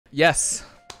Yes,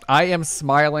 I am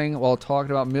smiling while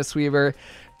talking about Mistweaver.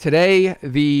 Today,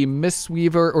 the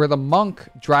Mistweaver or the Monk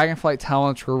Dragonflight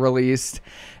talents were released.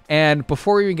 And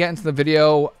before we even get into the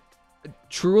video,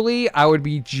 truly, I would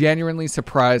be genuinely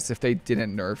surprised if they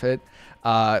didn't nerf it.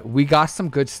 We got some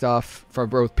good stuff for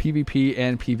both PvP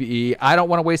and PvE. I don't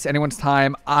want to waste anyone's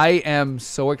time. I am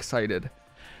so excited.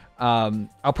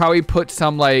 I'll probably put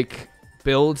some like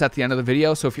builds at the end of the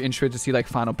video. So if you're interested to see like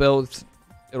final builds,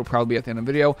 it'll probably be at the end of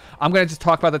the video. I'm going to just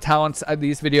talk about the talents of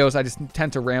these videos. I just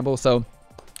tend to ramble. So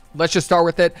let's just start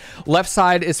with it. Left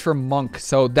side is for Monk.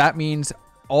 So that means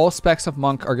all specs of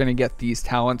Monk are going to get these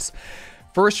talents.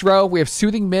 First row, we have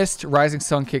Soothing Mist, Rising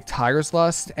Sun Kick, Tiger's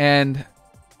Lust. And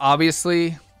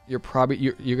obviously, you're going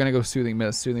to go Soothing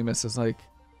Mist. Soothing Mist is like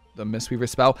the Mistweaver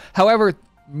spell. However,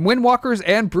 Windwalkers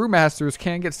and Brewmasters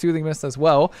can get Soothing Mist as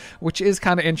well, which is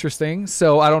kind of interesting.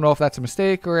 So I don't know if that's a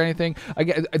mistake or anything.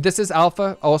 Again, this is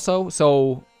alpha also,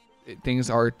 so things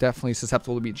are definitely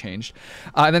susceptible to be changed.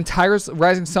 And then Tiger's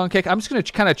Rising Sun Kick. I'm just going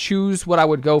to kind of choose what I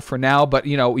would go for now, but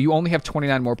you know, you only have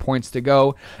 29 more points to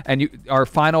go, and our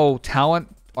final talent,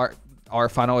 our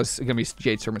final is going to be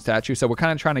Jade Serpent Statue. So we're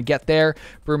kind of trying to get there.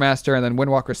 Brewmaster and then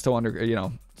Windwalker is still under,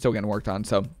 still getting worked on.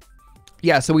 So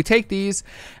yeah, so we take these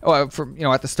from,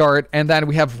 at the start, and then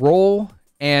we have Roll,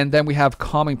 and then we have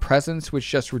Calming Presence, which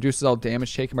just reduces all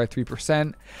damage taken by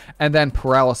 3%, and then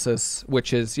Paralysis,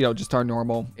 which is, just our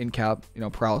normal in-cap,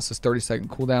 Paralysis,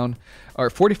 30-second cooldown, or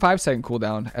 45-second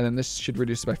cooldown, and then this should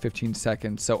reduce it by 15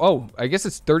 seconds. So, I guess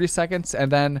it's 30 seconds,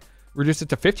 and then reduce it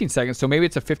to 15 seconds, so maybe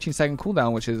it's a 15-second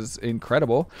cooldown, which is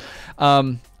incredible.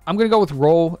 I'm going to go with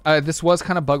Roll. This was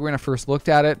kind of buggy when I first looked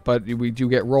at it, but we do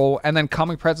get Roll. And then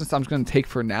Calming Presence I'm just going to take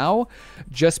for now,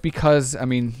 just because,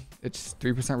 it's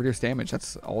 3% reduced damage.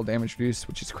 That's all damage reduced,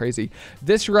 which is crazy.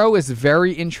 This row is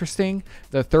very interesting.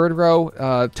 The third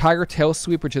row, Tiger Tail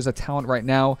Sweep, which is a talent right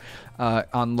now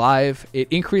on live. It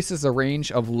increases the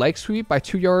range of leg sweep by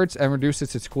 2 yards and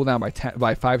reduces its cooldown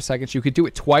by 5 seconds. You could do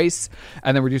it twice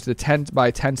and then reduce it by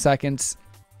 10 seconds.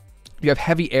 You have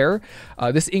Heavy Air.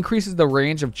 This increases the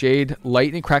range of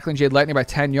Crackling Jade Lightning by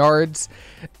 10 yards.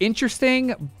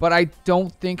 Interesting, but I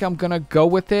don't think I'm going to go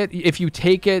with it. If you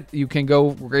take it, you can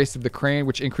go Grace of the Crane,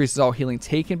 which increases all healing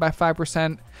taken by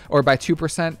 5% or by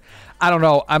 2%. I don't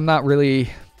know. I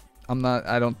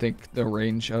don't think the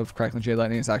range of Crackling Jade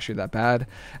Lightning is actually that bad.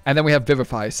 And then we have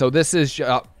Vivify. So this is,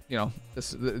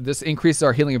 this increases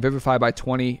our healing of Vivify by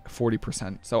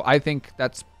 40%. So I think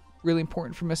that's really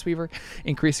important for Mistweaver,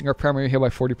 increasing our primary heal by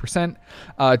 40%.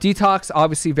 Detox,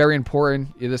 obviously very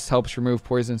important. This helps remove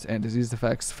poisons and disease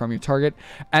effects from your target.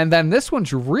 And then this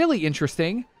one's really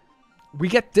interesting. We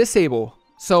get Disable.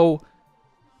 So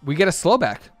we get a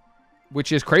slowback,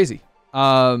 which is crazy.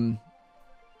 I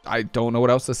don't know what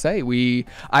else to say.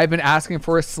 I've been asking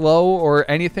for a slow or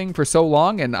anything for so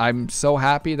long, and I'm so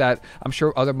happy that I'm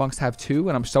sure other monks have too,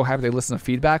 and I'm so happy they listen to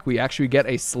feedback. We actually get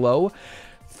a slow.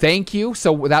 Thank you.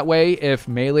 So that way, if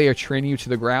melee are training you to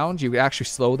the ground, you can actually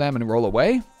slow them and roll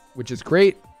away, which is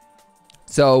great.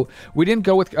 So we didn't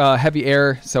go with Heavy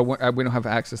Air, so we don't have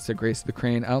access to Grace of the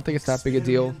Crane. I don't think it's that big a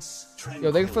deal.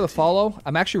 Yo, thank you for the follow.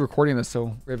 I'm actually recording this,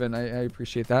 so Riven, I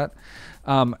appreciate that.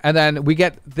 And then we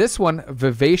get this one,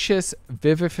 Vivacious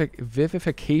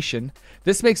Vivification.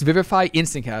 This makes Vivify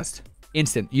instant cast.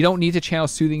 Instant. You don't need to channel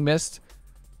Soothing Mist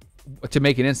to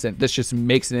make it instant. This just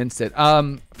makes it instant.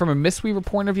 From a Mistweaver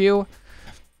point of view,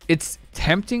 it's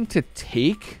tempting to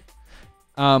take,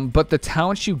 but the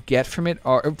talents you get from it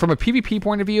are, from a PvP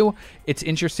point of view, it's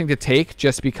interesting to take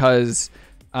just because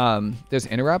there's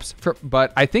interrupts.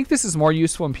 But I think this is more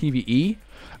useful in PvE,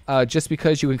 just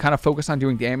because you can kind of focus on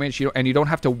doing damage, and you don't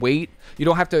have to wait. You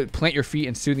don't have to plant your feet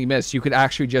in Soothing Mist. You could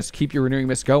actually just keep your Renewing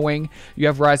Mist going. You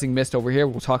have Rising Mist over here.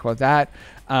 We'll talk about that.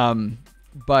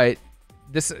 But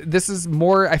this is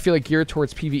more, I feel like, geared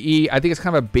towards PvE. I think it's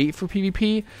kind of a bait for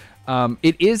PvP.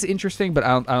 It is interesting, but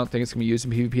I don't think it's going to be used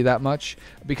in PvP that much,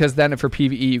 because then for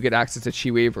PvE, you get access to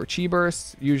Chi Wave or Chi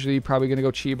Burst. Usually, you're probably going to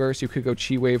go Chi Burst. You could go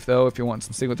Chi Wave, though, if you want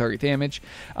some single target damage.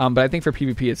 But I think for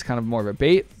PvP, it's kind of more of a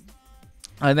bait.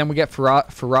 And then we get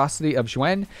Ferocity of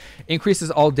Zhuen. Increases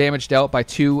all damage dealt by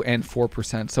 2 and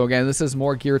 4%. So again, this is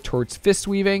more geared towards fist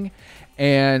weaving,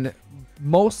 and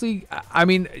mostly,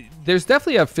 there's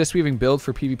definitely a fist weaving build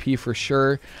for PvP for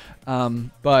sure,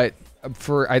 but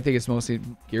I think it's mostly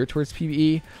geared towards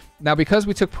PvE. Now, because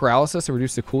we took Paralysis and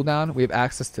reduced the cooldown, we have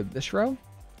access to this row,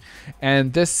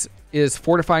 and this is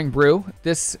Fortifying Brew.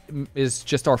 This is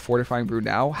just our Fortifying Brew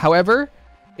now. However,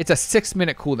 it's a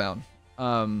 6-minute cooldown.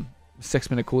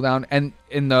 6-minute cooldown, and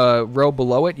in the row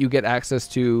below it, you get access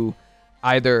to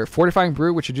either Fortifying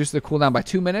Brew, which reduces the cooldown by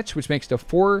 2 minutes, which makes it a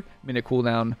 4-minute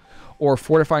cooldown, or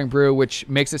Fortifying Brew, which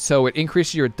makes it so it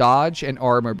increases your dodge and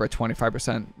armor by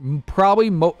 25%.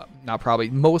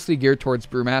 Mostly geared towards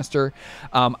Brewmaster.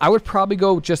 I would probably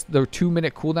go just the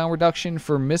 2-minute cooldown reduction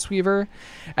for Mistweaver.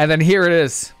 And then here it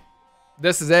is.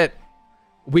 This is it.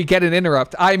 We get an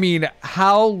interrupt. I mean,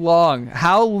 how long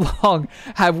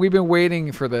have we been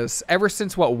waiting for this? Ever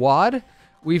since what, WoD?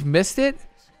 We've missed it.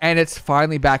 And it's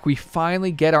finally back. We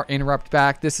finally get our interrupt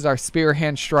back. This is our Spear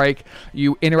Hand Strike.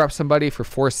 You interrupt somebody for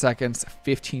 4 seconds,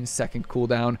 15-second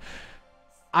cooldown.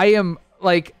 I am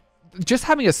like, just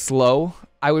having a slow,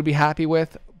 I would be happy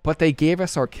with, but they gave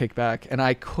us our kickback, and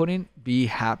I couldn't be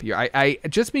happier. I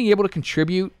just being able to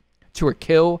contribute to a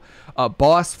kill, a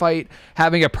boss fight,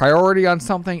 having a priority on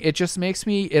something, it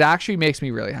actually makes me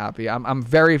really happy. I'm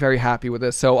very, very happy with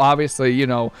this. So obviously, you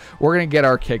know, we're gonna get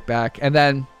our kickback, and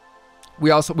then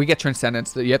we get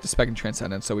Transcendence. You have to spec in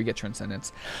Transcendence, so we get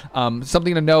Transcendence.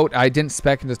 Something to note, I didn't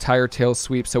spec into Tire Tail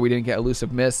Sweep, so we didn't get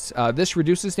Elusive Mist. This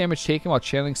reduces damage taken while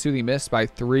channeling Soothing Mist by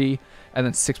 3 and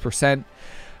then 6%.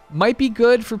 Might be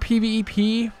good for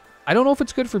PvEP. I don't know if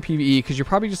it's good for PvE, because you're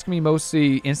probably just going to be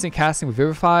mostly instant casting with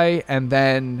Vivify and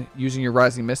then using your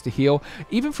Rising Mist to heal.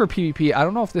 Even for PvP, I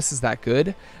don't know if this is that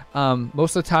good.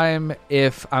 Most of the time,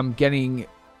 if I'm getting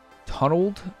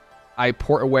tunneled, I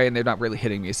port away and they're not really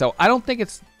hitting me. So I don't think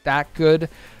it's that good.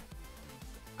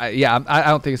 I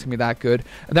don't think it's gonna be that good.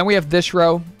 And then we have this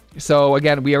row. So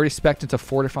again, we already spec'd into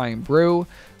Fortifying Brew,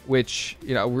 which,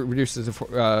 you know, reduces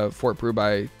the Fort Brew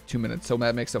by 2 minutes. So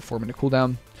that makes a 4-minute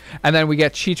cooldown. And then we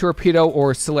get Chi Torpedo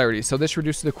or Celerity. So this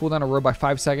reduces the cooldown of row by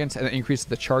 5 seconds and increases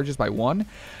the charges by 1.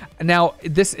 Now,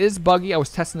 this is buggy. I was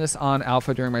testing this on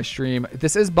alpha during my stream.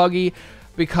 This is buggy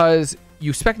because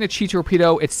you spec in a Chi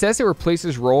Torpedo. It says it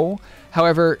replaces roll.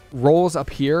 However, roll's up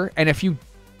here. And if you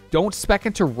don't spec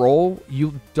into roll,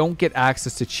 you don't get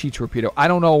access to Chi Torpedo. I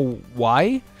don't know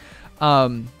why.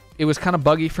 It was kind of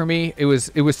buggy for me. It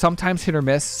was sometimes hit or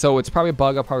miss. So it's probably a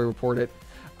bug. I'll probably report it.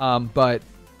 But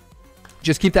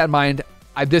just keep that in mind.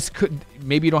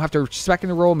 Maybe you don't have to spec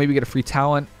into roll. Maybe you get a free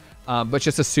talent. But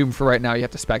just assume for right now you have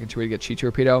to spec into it to get Chi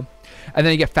Torpedo. And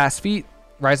then you get Fast Feet.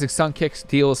 Rising Sun Kicks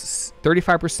deals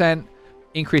 35%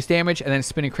 increased damage, and then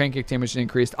Spinning Crank Kick damage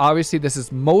increased. Obviously, this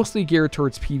is mostly geared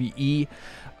towards PvE,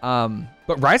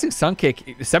 but Rising Sun Kick,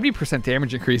 70%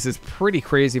 damage increase is pretty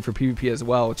crazy for PvP as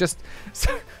well. Just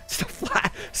a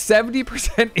flat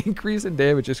 70% increase in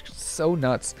damage is so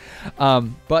nuts.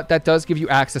 But that does give you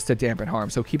access to Dampen Harm,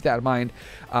 so keep that in mind.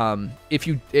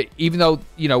 Even though,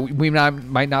 you know, we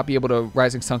might not be able to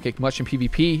Rising Sun Kick much in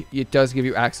PvP, it does give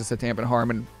you access to Dampen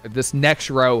Harm. And this next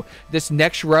row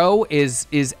is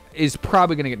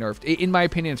probably going to get nerfed. In my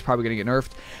opinion, it's probably going to get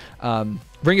nerfed.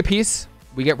 Ring of Peace,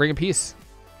 we get Ring of Peace.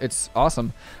 It's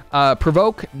awesome.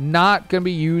 Provoke, not going to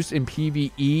be used in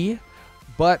PvE,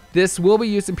 but this will be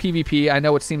used in PvP. I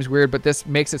know it seems weird, but this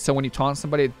makes it so when you taunt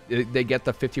somebody, they get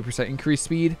the 50% increased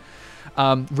speed.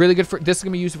 Really good for this is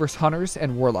going to be used versus Hunters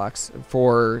and Warlocks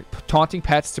for taunting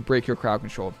pets to break your crowd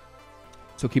control.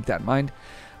 So keep that in mind.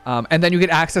 And then you get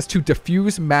access to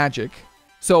Diffuse Magic.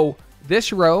 So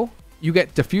this row, you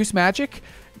get Diffuse Magic,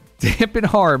 Dampen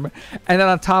Harm, and then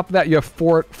on top of that, you have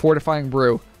Fortifying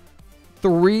Brew.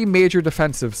 3 major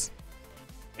defensives.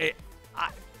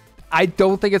 I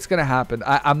don't think it's going to happen.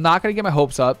 I'm not going to get my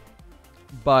hopes up,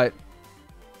 but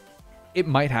it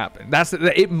might happen.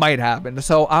 It might happen.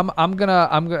 So I'm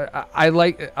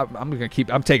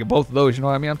taking both of those. You know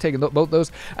what I mean? I'm taking both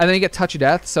those. And then you get Touch of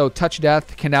Death. So Touch of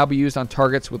Death can now be used on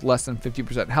targets with less than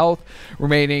 50% health,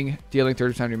 remaining dealing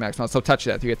 30% of your max health. So Touch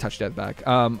of Death, you get Touch of Death back.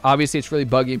 Obviously, it's really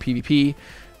buggy in PvP.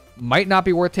 Might not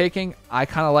be worth taking. I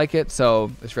kind of like it, so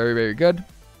it's very, very good.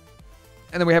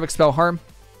 And then we have Expel Harm.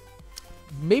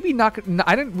 Maybe not.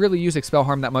 I didn't really use Expel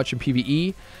Harm that much in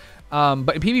PvE,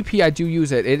 but in PvP I do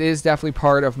use it. It is definitely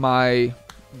part of my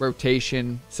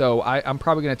rotation, so I'm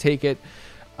probably going to take it.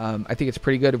 I think it's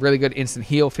pretty good. A really good instant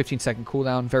heal, 15-second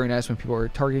cooldown. Very nice when people are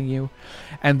targeting you.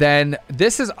 And then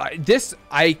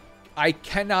I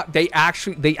cannot. They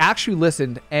actually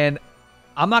listened, and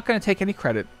I'm not going to take any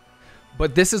credit.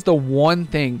 But this is the one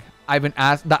thing I've been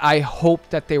asked that I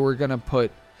hoped that they were gonna put,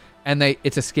 and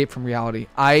it's Escape from Reality.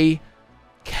 I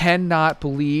cannot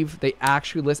believe they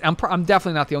actually listen. I'm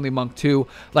definitely not the only monk too.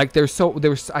 Like I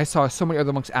saw so many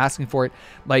other monks asking for it.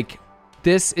 Like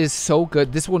this is so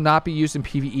good. This will not be used in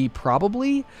PvE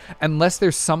probably, unless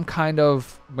there's some kind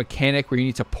of mechanic where you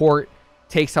need to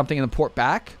take something and then port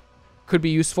back. Could be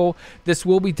useful. This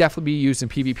will definitely be used in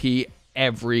PvP.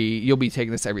 You'll be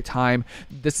taking this every time.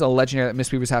 This is a legendary that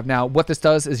Mistweavers have now. What this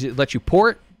does is it lets you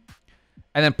port,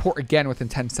 and then port again within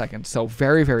 10 seconds. So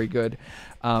very, very good.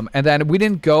 And then I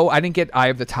didn't get Eye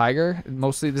of the Tiger.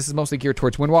 This is mostly geared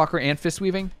towards Windwalker and Fist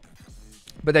Weaving.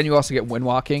 But then you also get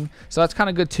Windwalking. So that's kind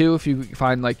of good too if you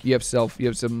find like you have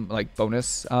some like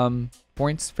bonus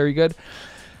points. Very good.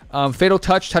 Fatal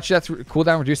Touch, touch death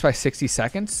cooldown reduced by 60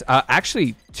 seconds.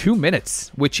 Actually 2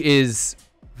 minutes, which is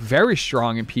very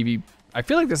strong in PvP. I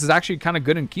feel like this is actually kind of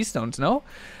good in Keystones, no?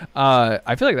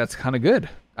 I feel like that's kind of good.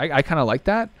 I kind of like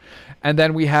that. And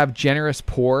then we have Generous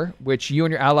Pour, which you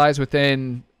and your allies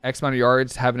within X amount of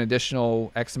yards have an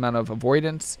additional X amount of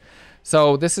avoidance.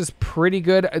 So this is pretty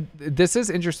good. This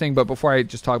is interesting, but before I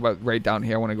just talk about right down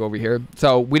here, I want to go over here.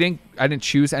 So I didn't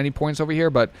choose any points over here,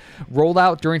 but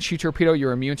rollout during Chi Torpedo,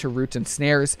 you're immune to roots and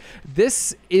snares.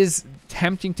 This is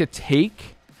tempting to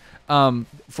take.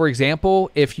 For example,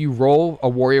 if you roll, a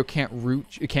warrior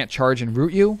can't charge and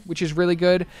root you, which is really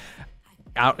good.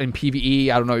 Out in PvE,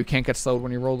 I don't know, you can't get slowed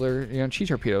when you roll their Chi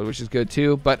Torpedo, which is good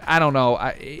too. But I don't know,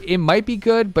 it might be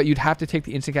good, but you'd have to take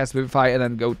the instant cast Vivify and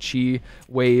then go Chi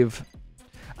Wave.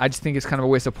 I just think it's kind of a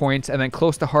waste of points. And then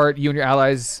Close to Heart, you and your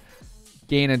allies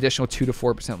gain an additional 2 to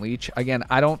 4% leech. Again,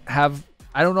 I don't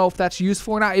know if that's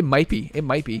useful or not. It might be.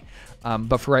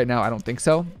 But for right now, I don't think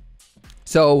so.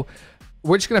 So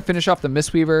we're just going to finish off the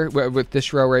Mistweaver with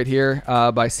this row right here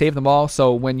by Save Them All.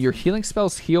 So when your healing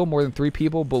spells heal more than 3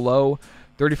 people below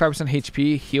 35%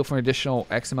 HP, heal for an additional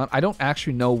X amount. I don't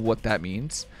actually know what that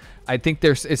means. I think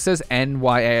it says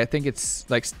NYA. I think it's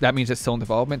like, that means it's still in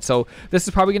development. So this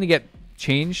is probably going to get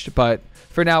changed, but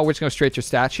for now, we're just going to straight to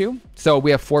statue. So we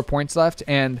have 4 points left.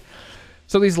 And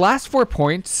so these last 4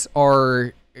 points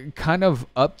are kind of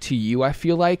up to you, I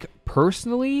feel like.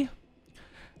 Personally,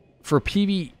 for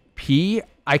PvP,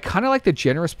 I kind of like the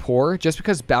Generous Pour just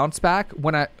because bounce back,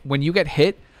 when you get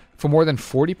hit for more than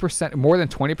 40%, more than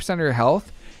 20% of your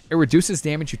health, it reduces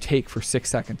damage you take for 6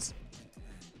 seconds.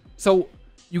 So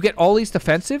you get all these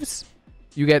defensives.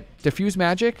 You get Diffuse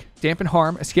Magic, Dampen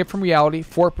Harm, Escape from Reality,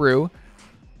 Fort Brew,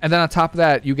 and then on top of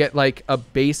that, you get like a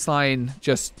baseline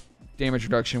just damage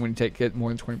reduction when you get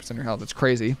more than 20% of your health. It's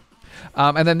crazy.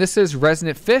 And then this is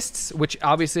Resonant Fists, which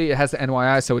obviously it has the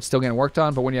NYI, so it's still getting worked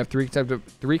on. But when you have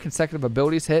three consecutive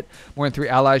abilities hit more than 3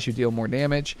 allies, you deal more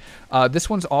damage. This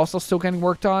one's also still getting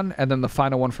worked on. And then the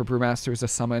final one for Brewmaster is a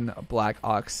Summon Black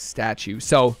Ox Statue.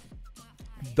 So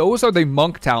those are the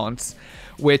monk talents,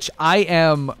 which I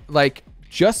am like,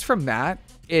 just from that,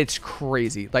 it's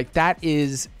crazy. Like that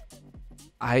is...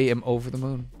 I am over the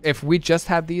moon. If we just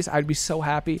had these, I'd be so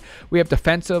happy. We have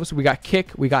defensives. We got kick.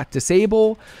 We got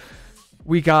disable.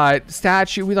 We got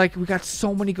statue. We got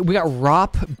so many. We got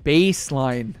ROP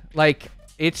baseline. Like,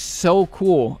 it's so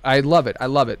cool. I love it. I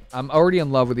love it. I'm already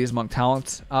in love with these monk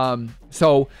talents.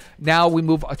 So now we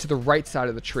move to the right side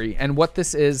of the tree. And what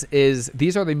this is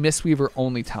these are the Mistweaver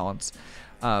only talents.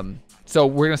 So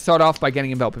we're going to start off by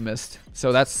getting Enveloping Mist.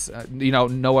 So that's,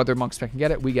 no other monk spec can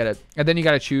get it. We get it. And then you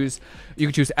got to choose, you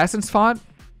can choose Essence Font,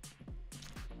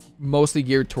 mostly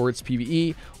geared towards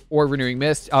PvE, or Renewing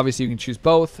Mist. Obviously, you can choose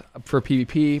both. For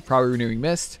PvP, probably Renewing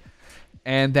Mist.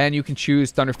 And then you can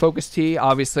choose Thunder Focus Tea.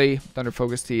 Obviously, Thunder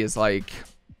Focus Tea is like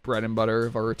bread and butter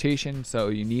of our rotation, so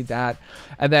you need that.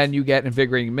 And then you get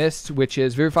Invigorating Mist, which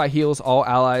is Vivify heals all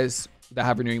allies that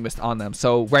have Renewing Mist on them.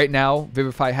 So right now,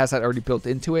 Vivify has that already built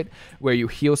into it, where you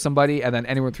heal somebody and then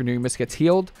anyone with Renewing Mist gets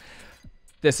healed.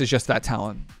 This is just that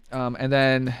talent. And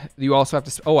then you also have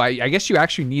to... I guess you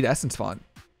actually need Essence Font.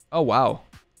 Oh, wow.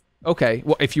 Okay.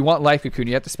 Well, if you want Life Cocoon,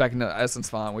 you have to spec into Essence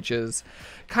Font, which is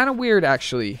kind of weird,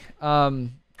 actually.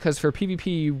 Because for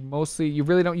PvP, you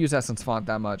really don't use Essence Font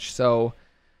that much. So...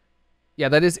 yeah,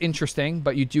 that is interesting,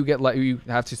 but you do get... you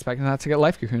have to spec into that to get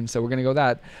Life Cocoon, so we're going to go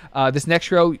that. This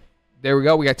next row... there we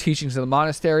go. We got Teachings of the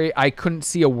Monastery. I couldn't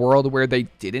see a world where they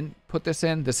didn't put this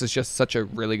in. This is just such a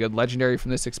really good legendary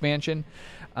from this expansion.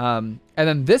 And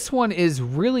then this one is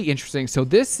really interesting. So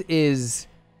this is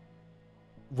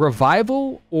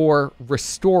Revival or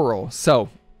Restoral. So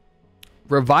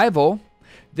Revival,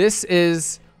 this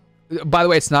is... by the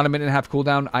way, it's not a 1.5-minute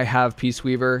cooldown. I have Peace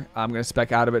Weaver. I'm going to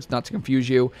spec out of it not to confuse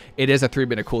you. It is a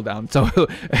 3-minute cooldown, so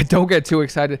don't get too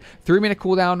excited. 3-minute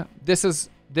cooldown.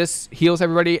 This heals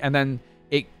everybody, and then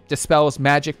it dispels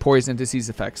magic, poison, disease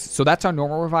effects. So that's our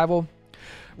normal Revival.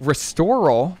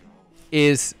 Restoral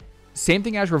is same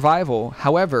thing as Revival.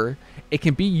 However, it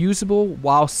can be usable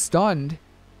while stunned,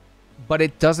 but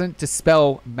it doesn't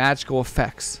dispel magical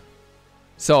effects.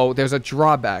 So there's a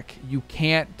drawback.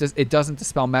 It doesn't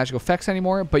dispel magical effects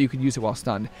anymore, but you can use it while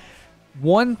stunned.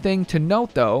 One thing to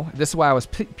note, though, this is why I was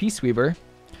Peace Weaver.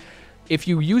 If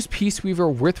you use Peace Weaver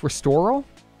with Restoral,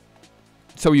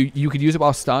 so you could use it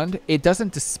while stunned, it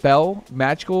doesn't dispel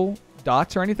magical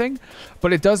dots or anything,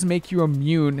 but it does make you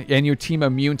immune and your team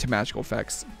immune to magical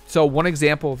effects. So one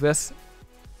example of this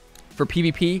for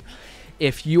PvP,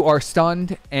 if you are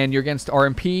stunned and you're against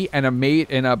RMP and a mate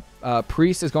and a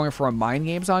priest is going for a mind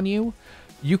games on you,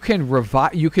 you can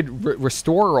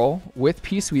restore roll with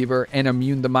Peaceweaver and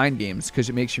immune the mind games because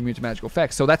it makes you immune to magical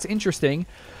effects. So that's interesting.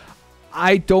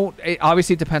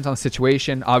 Obviously it depends on the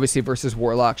situation. Obviously versus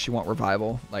warlocks you want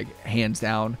revival, like hands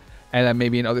down. And then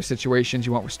maybe in other situations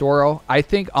you want restoral.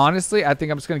 Honestly, I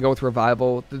think I'm just gonna go with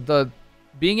revival. The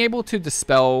being able to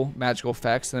dispel magical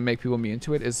effects and then make people immune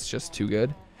to it is just too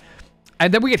good.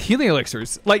 And then we get healing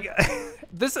elixirs. Like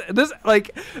this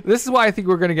is why I think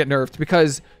we're gonna get nerfed,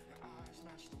 because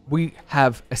we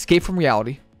have escape from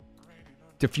reality,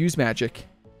 diffuse magic,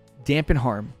 dampen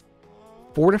harm,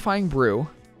 fortifying brew,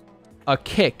 a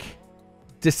kick,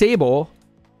 disable,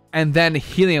 and then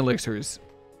healing elixirs.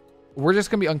 We're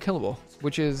just gonna be unkillable,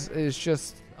 which is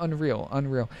just unreal.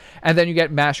 And then you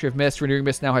get Mastery of Mist. Renewing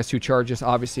Mist now has 2 charges.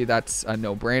 Obviously that's a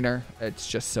no-brainer. It's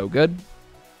just so good.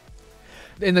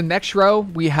 In the next row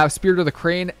we have Spirit of the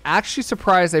Crane. Actually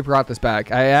surprised they brought this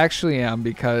back. I actually am,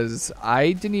 because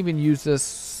I didn't even use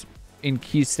this in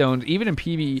Keystone, even in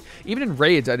PvE, even in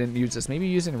raids I didn't use this. Maybe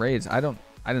use it in raids. I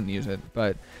didn't use it,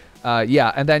 but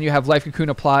yeah. And then you have Life Cocoon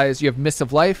applies. You have Mist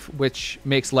of Life, which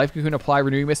makes Life Cocoon apply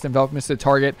Renewing Mist and Enveloping Mist to the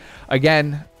target.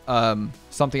 Again,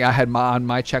 something I had on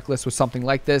my checklist was something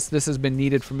like this. This has been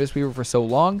needed for Mistweaver for so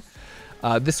long.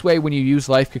 This way, when you use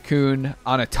Life Cocoon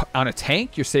on a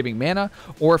tank, you're saving mana.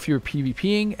 Or if you're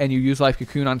PvPing and you use Life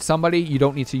Cocoon on somebody, you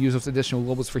don't need to use those additional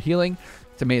globals for healing.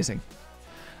 It's amazing.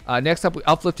 Next up,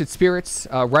 Uplifted Spirits.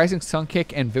 Rising Sun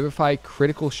Kick and Vivify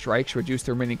critical strikes reduce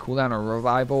the remaining cooldown on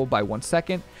Revival by 1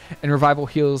 second. And Revival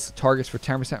heals targets for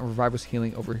 10%, and Revival's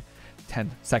healing over 10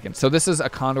 seconds. So this is a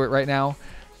conduit right now.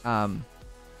 I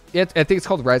think it's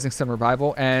called Rising Sun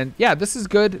Revival. And yeah, this is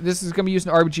good. This is going to be used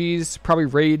in RBGs, probably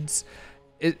raids.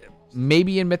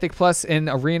 Maybe in Mythic Plus, in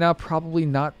Arena, probably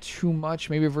not too much.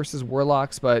 Maybe versus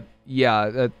Warlocks, but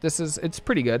yeah, it's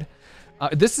pretty good.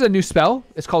 This is a new spell.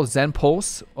 It's called Zen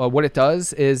Pulse. What it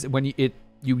does is when you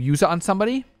use it on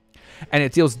somebody, and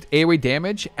it deals AoE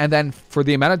damage, and then for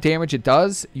the amount of damage it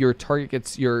does, your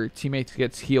teammate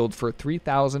gets healed for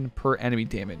 3,000 per enemy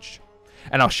damage.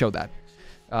 And I'll show that,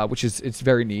 which is it's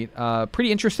very neat.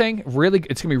 Pretty interesting.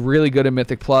 It's gonna be really good in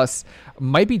Mythic Plus.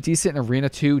 Might be decent in Arena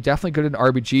too. Definitely good in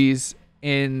RBGs.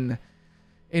 In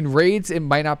raids, it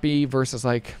might not be versus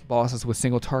like bosses with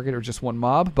single target or just one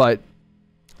mob, but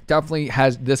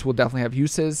this will definitely have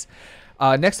uses.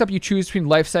 Next up, you choose between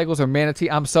Life Cycles or Mana Tea.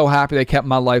 I'm so happy they kept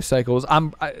my Life Cycles.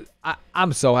 I'm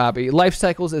so happy. Life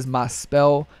Cycles is my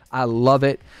spell. I love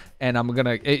it, and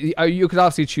you could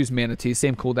obviously choose Mana Tea.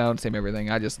 Same cooldown, same everything.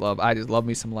 I just love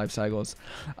me some Life Cycles.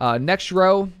 Next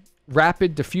row,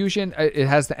 Rapid Diffusion. It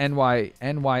has the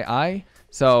NYI,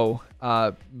 so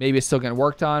maybe it's still getting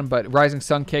worked on. But Rising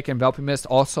Sun Kick and Enveloping Mist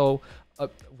also.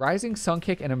 Rising Sun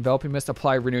Kick and Enveloping Mist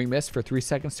apply Renewing Mist for 3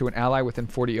 seconds to an ally within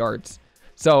 40 yards.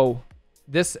 So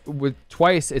this with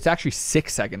twice, it's actually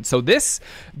 6 seconds. So this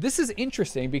is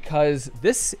interesting, because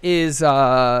this is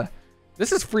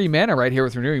free mana right here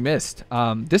with Renewing Mist.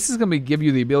 This is going to give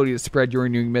you the ability to spread your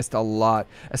Renewing Mist a lot,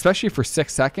 especially for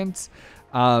 6 seconds.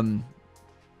 And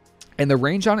the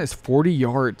range on it is 40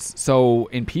 yards. So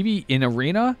in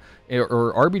Arena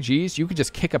or RBGs, you could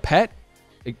just kick a pet.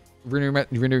 Renewing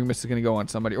Mist is going to go on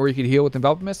somebody, or you could heal with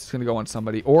Enveloping Mist. It's going to go on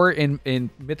somebody. Or in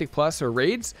Mythic Plus or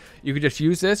raids, you could just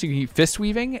use this. You can keep Fist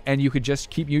Weaving, and you could just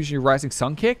keep using your Rising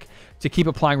Sun Kick to keep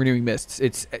applying Renewing Mists.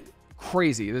 It's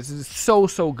crazy. This is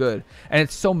so good, and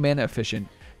it's so mana efficient.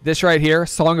 This right here,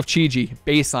 Song of Chi-Ji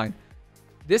baseline.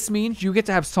 This means you get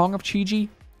to have Song of Chi-Ji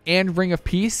and Ring of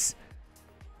Peace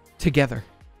together.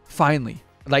 Finally.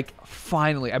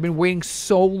 I've been waiting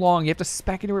so long. You have to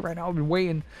spec into it right now. I've been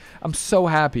waiting. I'm so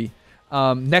happy.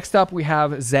 Next up, we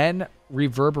have Zen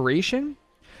Reverberation.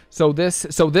 So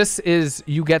this is,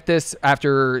 you get this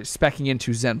after specking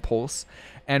into Zen Pulse.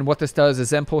 And what this does is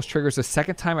Zen Pulse triggers a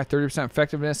second time at 30%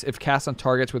 effectiveness if cast on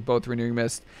targets with both Renewing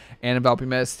Mist and Enveloping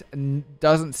Mist.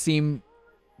 Doesn't seem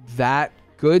that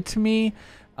good to me.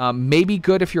 Maybe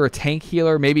good if you're a tank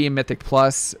healer. Maybe in Mythic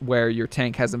Plus, where your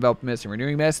tank has Enveloping Mist and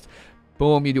Renewing Mist.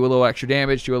 Boom, you do a little extra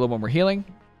damage, do a little more healing.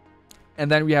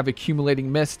 And then we have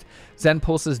Accumulating Mist. Zen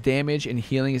Pulse's damage and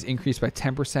healing is increased by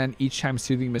 10% each time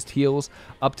Soothing Mist heals,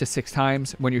 up to 6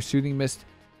 times. When your Soothing Mist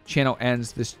channel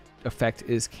ends, this effect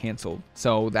is canceled.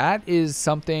 So that is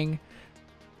something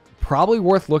probably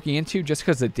worth looking into, just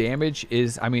because the damage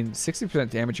is, 60%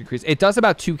 damage increase. It does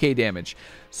about 2k damage.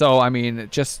 So,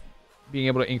 just being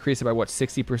able to increase it by what,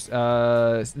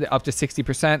 60%, up to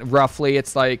 60%. Roughly,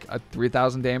 it's like a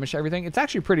 3,000 damage to everything. It's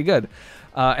actually pretty good.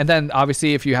 And then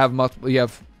obviously, if you have multiple,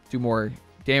 do more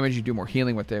damage, you do more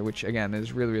healing with it, which again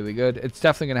is really, really good. It's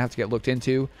definitely gonna have to get looked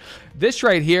into. This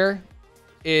right here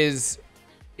is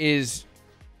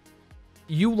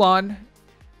Yu'lon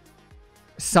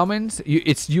summons.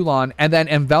 It's Yu'lon, and then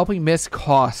enveloping mist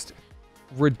cost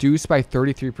reduced by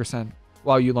 33%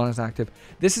 while Yu'lon is active.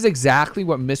 This is exactly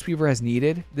what Mistweaver has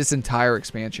needed this entire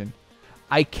expansion.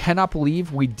 I cannot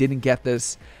believe we didn't get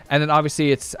this. And then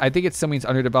obviously I think it's something's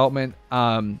under development,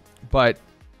 but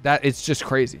that it's just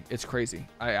crazy. It's crazy.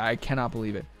 I cannot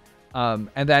believe it. And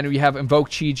then we have Invoke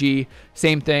Chi-Ji,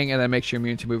 same thing, and then makes you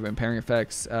immune to movement and parrying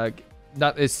effects.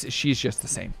 She's just the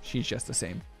same. She's just the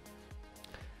same.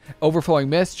 Overflowing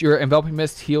Mist. Your Enveloping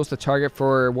Mist heals the target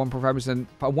for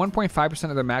 1.5%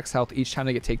 of their max health each time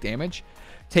they take damage.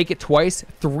 Take it twice,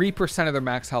 3% of their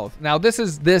max health. Now this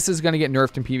is going to get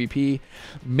nerfed in PvP.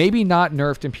 Maybe not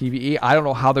nerfed in PvE. I don't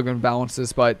know how they're going to balance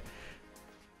this, but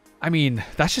I mean,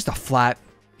 that's just a flat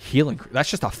healing. That's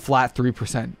just a flat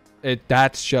 3%.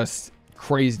 That's just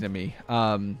crazy to me.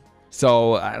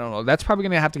 So I don't know. That's probably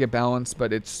going to have to get balanced,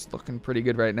 but it's looking pretty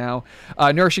good right now.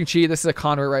 Nourishing Chi. This is a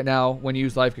convert right now. When you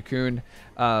use Life Cocoon,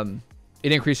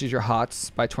 it increases your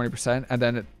HOTS by 20%, and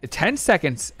then 10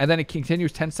 seconds, and then it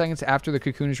continues 10 seconds after the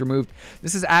cocoon is removed.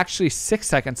 This is actually 6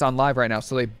 seconds on live right now,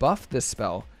 so they buffed this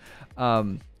spell.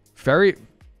 I'm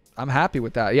happy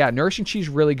with that. Yeah, Nourishing Chi is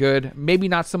really good. Maybe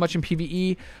not so much in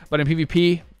PvE, but in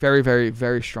PvP, very, very,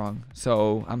 very strong.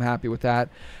 So I'm happy with that.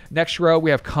 Next row, we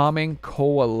have Calming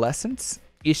Coalescence.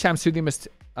 Each time Soothing Mist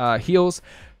heals,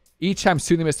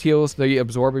 the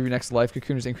absorb of your next life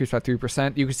cocoon is increased by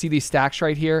 3%. You can see these stacks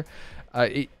right here.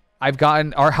 I've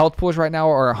gotten, our health pools right now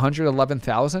are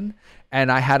 111,000,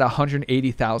 and I had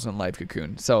 180,000 life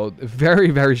cocoon. So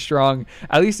very, very strong,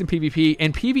 at least in PvP.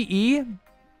 In PvE,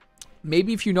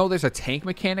 maybe if you know there's a tank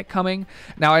mechanic coming.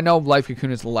 Now I know Life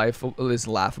Cocoon is laughable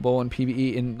in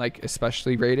PvE, in like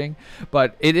especially raiding,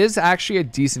 but it is actually a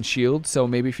decent shield. So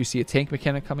maybe if you see a tank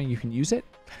mechanic coming, you can use it.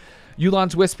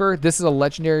 Yu'lon's Whisper. This is a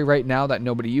legendary right now that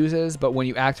nobody uses, but when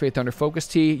you activate Thunder Focus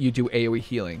Tea, you do AoE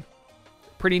healing.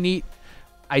 Pretty neat.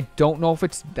 I don't know if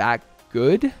it's that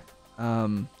good.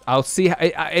 I'll see.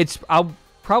 I'll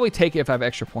probably take it if I have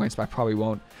extra points, but I probably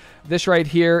won't. This right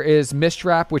here is Mist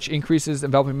Wrap, which increases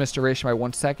Enveloping Mist duration by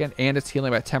 1 second, and it's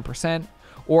healing by 10%.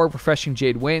 Or Refreshing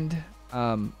Jade Wind.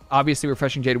 Obviously,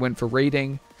 Refreshing Jade Wind for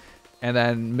raiding. And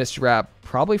then Mist Wrap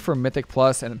probably for Mythic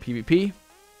Plus and PvP.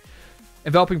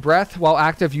 Enveloping Breath. While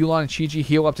active, Yu'lon and Chi-Ji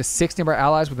heal up to 6 nearby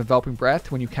allies with Enveloping Breath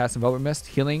when you cast Enveloping Mist,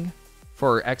 healing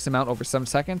for X amount over 7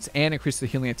 seconds, and increase the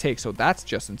healing it takes. So that's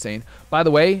just insane. By the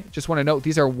way, just want to note,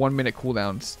 these are 1 minute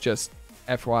cooldowns. Just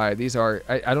FYI. These are,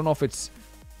 I don't know if it's,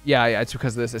 yeah, it's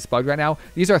because this is bugged right now.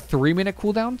 These are 3 minute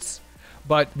cooldowns,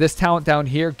 but this talent down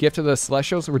here, Gift of the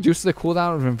Celestials, reduces the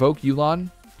cooldown of Invoke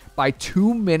Yu'lon by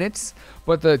 2 minutes,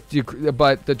 but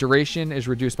the duration is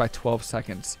reduced by 12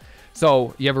 seconds.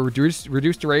 So you have a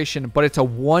reduced duration, but it's a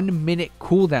 1 minute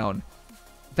cooldown.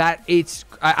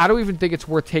 I don't even think it's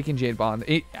worth taking Jade Bond.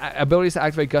 Abilities to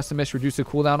activate Gust of Mist reduce the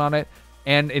cooldown on it,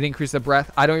 and it increases the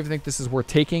breath. I don't even think this is worth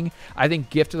taking. I think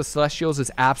Gift of the Celestials is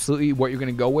absolutely what you're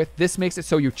going to go with. This makes it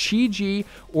so your Chi-Ji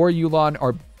or Yu'lon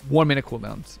are 1 minute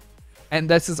cooldowns. And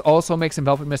this also makes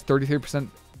Enveloping Mist 33%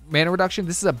 mana reduction.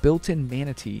 This is a built-in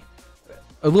Mana Tea.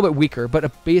 A little bit weaker,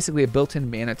 but basically a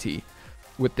built-in Mana Tea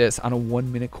with this on a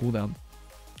 1 minute cooldown.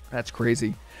 That's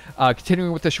crazy.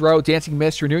 Continuing with this row, Dancing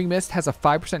Mist. Renewing Mist has a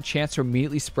 5% chance to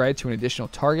immediately spread to an additional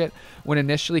target when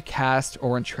initially cast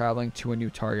or when traveling to a new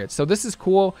target. So this is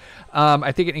cool.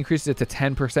 I think it increases it to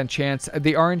 10% chance.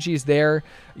 The RNG is there.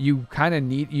 You kind of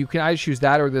need, you can either choose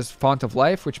that or this Font of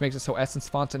Life, which makes it so Essence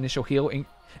Font's initial heal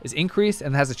is increased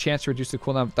and has a chance to reduce the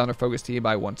cooldown of Thunder Focus Tea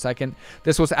by 1 second.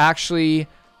 This was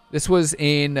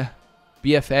in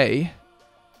BFA.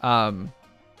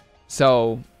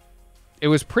 So it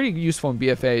was pretty useful in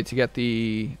BFA to get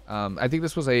the, I think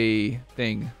this was a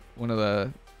thing,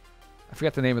 I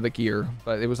forgot the name of the gear,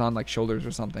 but it was on like shoulders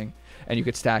or something, and you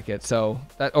could stack it. So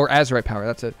that, or Azurite Power,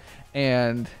 that's it.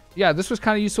 And yeah, this was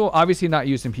kind of useful. Obviously not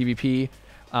used in PvP,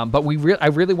 but I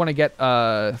really want to get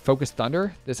Focused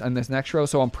Thunder in this next row.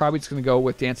 So I'm probably just going to go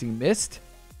with Dancing Mist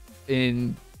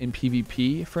in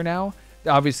PvP for now.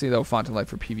 Obviously though, Font of Life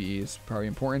for PvE is probably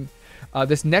important.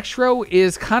 This next row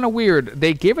is kind of weird.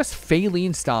 They gave us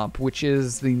Phaline Stomp, which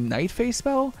is the Night Phase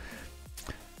spell.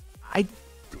 I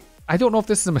don't know if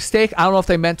this is a mistake. I don't know if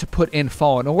they meant to put in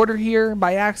Fallen Order here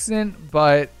by accident,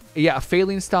 but yeah,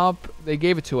 Phaline Stomp, they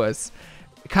gave it to us.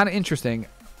 Kind of interesting.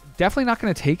 Definitely not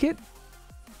going to take it.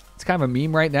 It's kind of a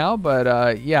meme right now,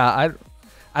 but yeah,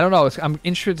 I don't know. I'm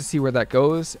interested to see where that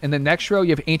goes. In the next row,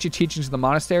 you have Ancient Teachings of the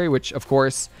Monastery, which, of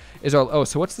course, is our... Oh,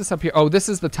 so what's this up here? Oh, this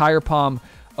is the Tiger Palm.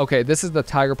 Okay, this is the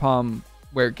Tiger Palm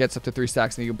where it gets up to 3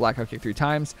 stacks and you can blackout kick 3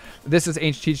 times. This is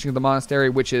Ancient Teachings of the Monastery,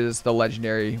 which is the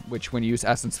legendary, which when you use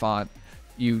Essence Font,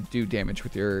 you do damage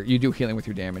with your... You do healing with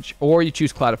your damage. Or you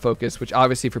choose Cloud of Focus, which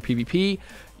obviously for PvP,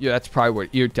 yeah, that's probably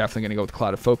what... You're definitely going to go with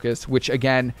Cloud of Focus, which,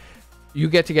 again, you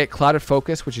get to get Clouded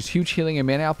Focus, which is huge healing and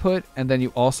mana output, and then you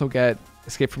also get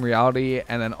Escape from Reality,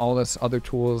 and then all this other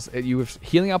tools. You have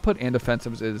healing output and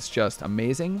defensives is just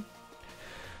amazing.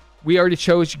 We already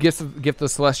chose Gift of the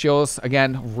Celestials.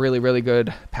 Again, really, really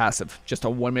good passive. Just a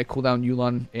 1-minute cooldown,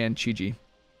 Yulon and Chi-Ji.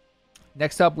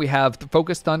 Next up, we have the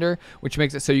Focus Thunder, which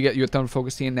makes it so you get your Thunder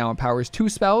Focus Team now empowers 2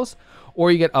 spells,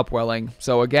 or you get Upwelling.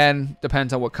 So again,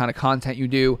 depends on what kind of content you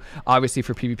do. Obviously,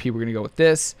 for PvP, we're going to go with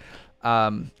this.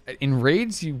 In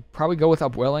raids, you probably go with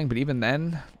Upwelling, but even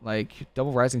then, like,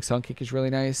 Double Rising Sun Kick is really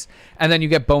nice. And then you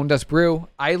get Bone Dust Brew.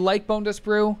 I like Bone Dust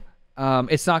Brew.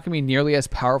 It's not going to be nearly as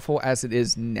powerful as it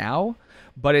is now,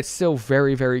 but it's still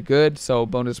very, very good. So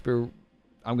Bone Dust Brew,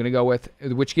 I'm going to go with,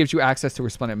 which gives you access to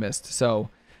Resplendent Mist. So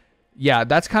yeah,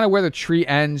 that's kind of where the tree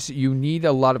ends. You need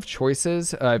a lot of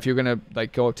choices if you're going to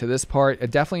like go up to this part. I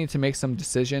definitely need to make some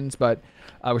decisions, but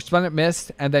Resplendent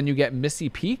Mist, and then you get Misty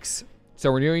Peaks. So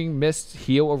Renewing Mist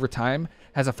heal over time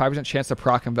has a 5% chance to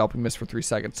proc Enveloping Mist for 3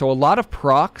 seconds. So a lot of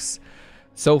procs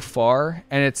so far,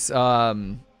 and it's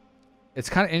kind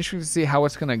of interesting to see how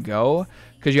it's going to go,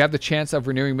 because you have the chance of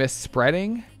Renewing Mist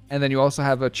spreading, and then you also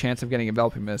have a chance of getting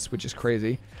Enveloping Mist, which is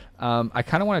crazy. I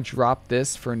kind of want to drop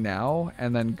this for now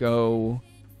and then go...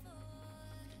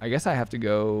 I guess I have to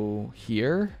go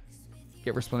here,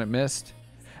 get Resplendent Mist.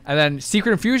 And then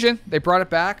Secret Infusion, they brought it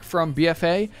back from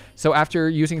BFA. So after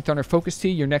using Thunder Focus Tea,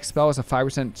 your next spell is a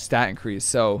 5% stat increase.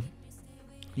 So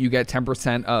you get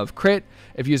 10% of crit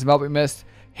if you use Enveloping Mist,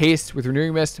 haste with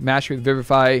Renewing Mist, mastery with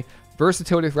Vivify,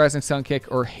 versatility with Rising Sun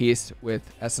Kick, or haste with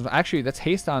Essence. Actually, that's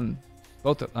haste on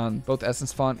both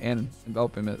Essence Font and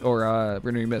Enveloping Mist, or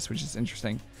Renewing Mist, which is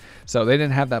interesting. So they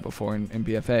didn't have that before in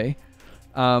BFA.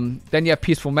 Then you have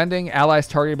Peaceful Mending. Allies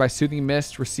targeted by Soothing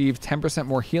Mist receive 10%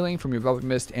 more healing from your Enveloping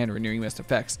Mist and Renewing Mist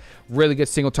effects. Really good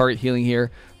single target healing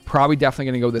here. Probably definitely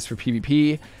going to go this for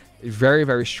PvP. Very,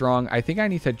 very strong. I think I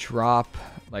need to drop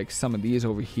like some of these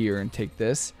over here and take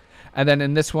this. And then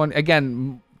in this one,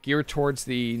 again, geared towards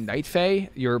the Night Fae,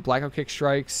 your Blackout Kick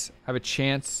strikes have a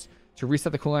chance to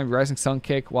reset the cooldown of Rising Sun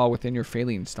Kick while within your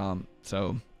Phalanx Stomp.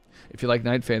 So if you like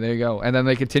Night Fae, there you go. And then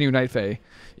they continue Night Fae.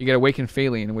 You get Awakened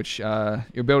Phalanx, which your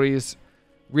abilities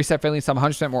reset Phalanx Stomp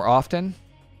 100% more often.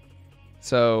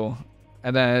 So,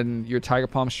 and then your Tiger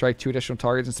Palm strike 2 additional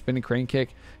targets, and Spinning Crane Kick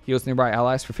heals nearby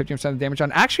allies for 15% of damage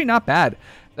on. Actually, not bad.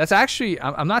 That's actually,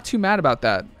 I'm not too mad about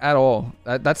that at all.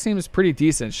 That seems pretty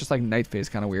decent. It's just like Night Fae is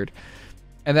kind of weird.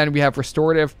 And then we have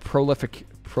Restorative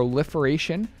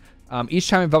Proliferation. Each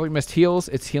time Enveloping Mist heals,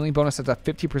 its healing bonus has a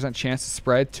 50% chance to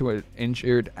spread to an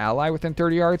injured ally within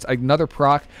 30 yards. Another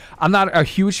proc. I'm not a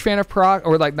huge fan of proc,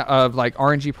 or like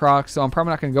RNG proc, so I'm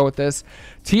probably not going to go with this.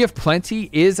 Tea of Plenty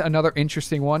is another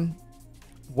interesting one.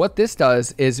 What this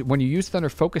does is when you use Thunder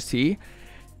Focus Tea,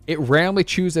 it randomly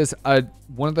chooses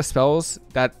one of the spells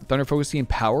that Thunder Focus Tea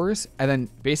empowers, and then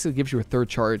basically gives you a 3rd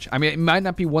charge. I mean, it might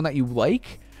not be one that you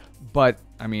like, but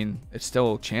I mean, it's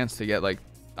still a chance to get like,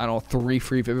 I don't know, 3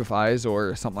 free Vivifies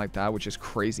or something like that, which is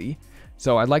crazy.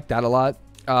 So I like that a lot.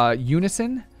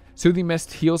 Unison. Soothing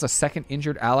Mist heals a second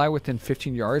injured ally within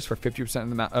 15 yards for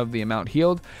 50% of the amount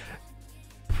healed.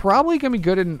 Probably gonna be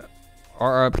good in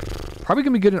RBGs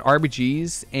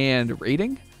and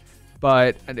raiding,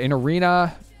 but in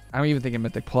arena, I don't even think in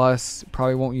Mythic Plus.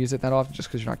 Probably won't use it that often just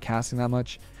because you're not casting that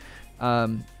much.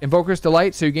 Invoker's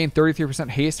Delight, so you gain 33%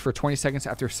 haste for 20 seconds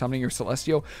after summoning your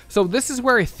Celestial. So this is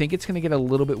where I think it's going to get a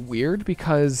little bit weird,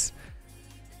 because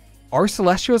our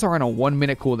Celestials are on a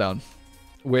 1-minute cooldown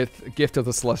with Gift of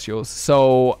the Celestials.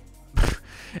 So,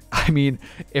 I mean,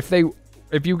 if you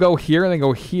go here and then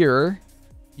go here,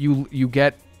 you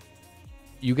get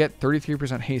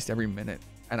 33% haste every minute,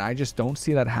 and I just don't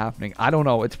see that happening. I don't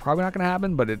know. It's probably not going to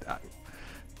happen, but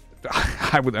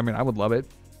I would love it.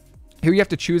 Here you have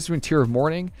to choose between Tear of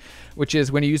Mourning, which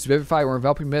is when you use Vivify or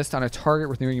Enveloping Mist on a target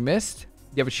with Renewing Mist,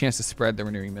 you have a chance to spread the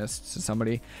Renewing Mist to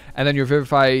somebody. And then your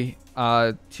Vivify,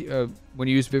 when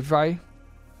you use Vivify,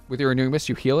 with your Renewing Mist,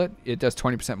 you heal it. It does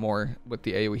 20% more with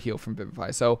the AoE heal from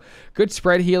Vivify. So good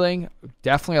spread healing.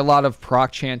 Definitely a lot of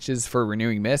proc chances for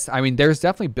Renewing Mist. I mean, there's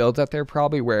definitely builds out there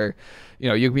probably where, you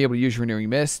know, you'll be able to use Renewing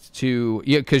Mist to,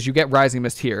 because you get Rising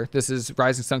Mist here. This is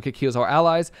Rising Sun Kick heals all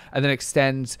allies and then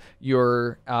extends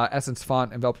your Essence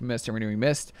Font, Enveloping Mist, and Renewing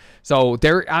Mist. So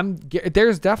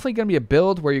there's definitely going to be a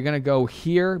build where you're going to go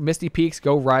here, Misty Peaks,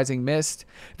 go Rising Mist.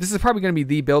 This is probably going to be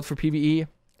the build for PvE.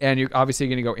 And you're obviously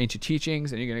going to go Ancient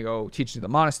Teachings, and you're going to go Teachings of the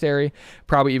Monastery,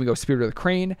 probably even go Spirit of the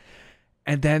Crane.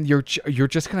 And then you're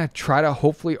just going to try to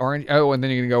hopefully RNG. Oh, and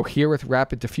then you're going to go here with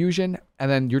Rapid Diffusion.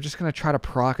 And then you're just going to try to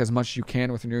proc as much as you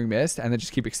can with Renewing Mist, and then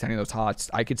just keep extending those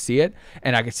hots. I could see it,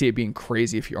 and I could see it being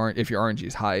crazy if your RNG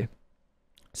is high.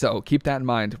 So keep that in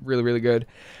mind. Really, really good.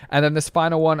 And then this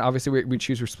final one, obviously we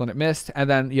choose Resplendent Mist. And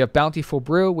then you have Bountiful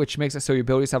Brew, which makes it so your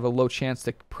abilities have a low chance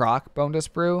to proc Bone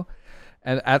Dust Brew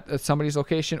and at somebody's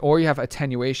location, or you have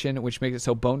Attenuation, which makes it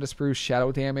so Bone Dust Brew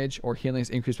shadow damage or healing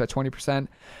is increased by 20%,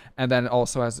 and then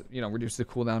also has, you know, reduces the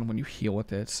cooldown when you heal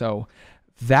with it. So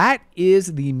that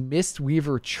is the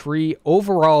Mistweaver tree.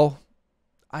 Overall,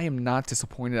 I am not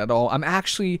disappointed at all.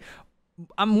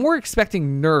 I'm more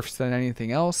expecting nerfs than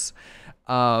anything else.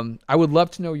 I would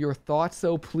love to know your thoughts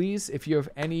though, please. If you have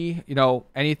any, you know,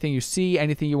 anything you see,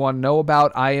 anything you want to know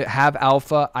about, I have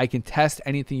alpha. I can test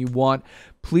anything you want.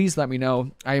 Please let me know.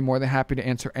 I am more than happy to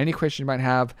answer any question you might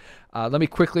have. Let me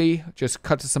quickly just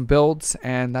cut to some builds,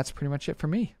 and that's pretty much it for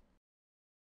me.